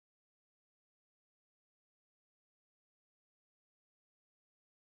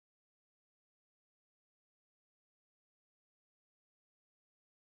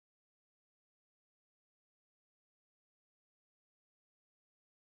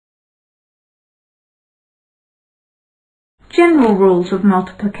General rules of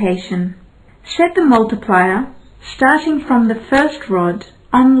multiplication. Set the multiplier, starting from the first rod,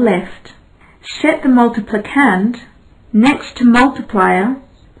 on left. Set the multiplicand next to multiplier,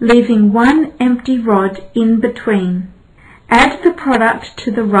 leaving one empty rod in between. Add the product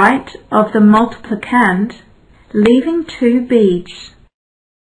to the right of the multiplicand, leaving 2 beads.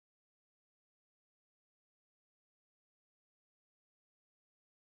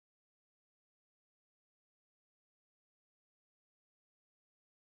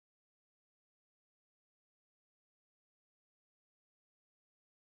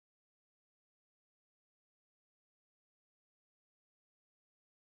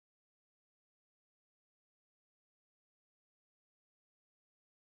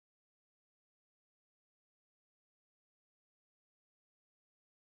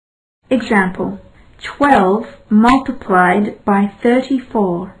 Example: 12 multiplied by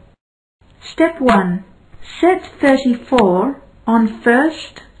 34. Step 1. Set 34 on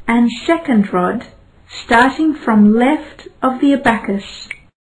first and second rod, starting from left of the abacus.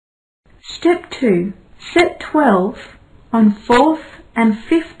 Step 2. Set 12 on fourth and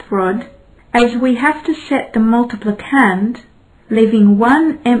fifth rod, as we have to set the multiplicand, leaving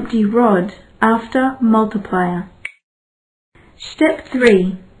one empty rod after multiplier. Step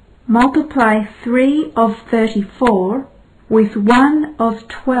 3. Multiply 3 of 34 with 1 of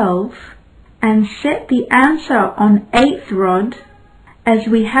 12 and set the answer on 8th rod, as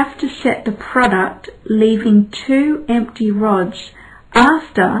we have to set the product, leaving 2 empty rods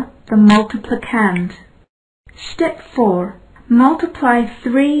after the multiplicand. Step 4. Multiply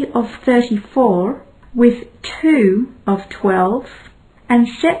 3 of 34 with 2 of 12 and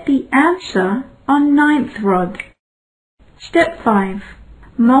set the answer on 9th rod. Step 5.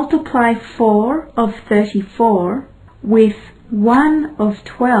 Multiply 4 of 34 with 1 of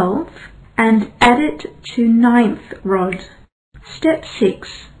 12 and add it to 9th rod. Step 6.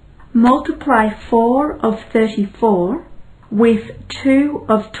 Multiply 4 of 34 with 2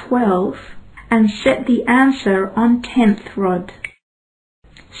 of 12 and set the answer on 10th rod.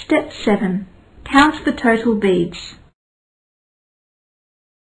 Step 7. Count the total beads.